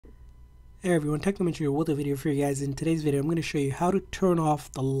Hey everyone, Technomentary here with a video for you guys. In today's video, I'm going to show you how to turn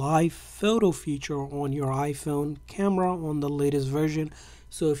off the live photo feature on your iPhone camera on the latest version.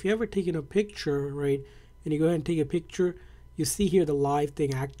 So if you ever taken a picture, right, and you go ahead and take a picture, you see here the live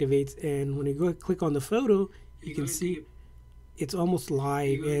thing activates, and when you go click on the photo, you can see it's almost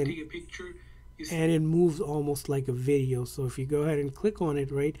live and it moves almost like a video. So if you go ahead and click on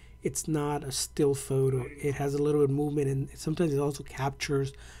it, right, it's not a still photo. It has a little bit of movement, and sometimes it also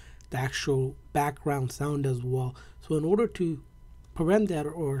captures the actual background sound as well. So in order to prevent that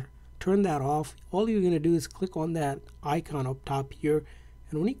or turn that off, all you're going to do is click on that icon up top here,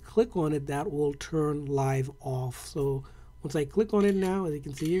 and when you click on it, that will turn live off. So once I click on it now, as you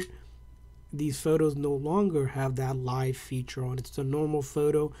can see here, these photos no longer have that live feature on. It's a normal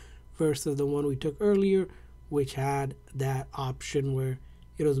photo versus the one we took earlier, which had that option where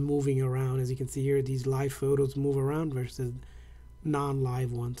it was moving around. As you can see here, these live photos move around versus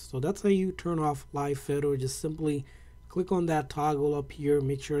non-live ones. So that's how you turn off live photo. Just simply click on that toggle up here,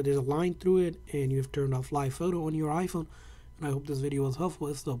 make sure there's a line through it, and you've turned off live photo on your iPhone. And I hope this video was helpful.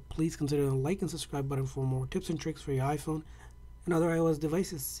 If so, please consider the like and subscribe button for more tips and tricks for your iPhone and other iOS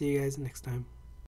devices. See you guys next time.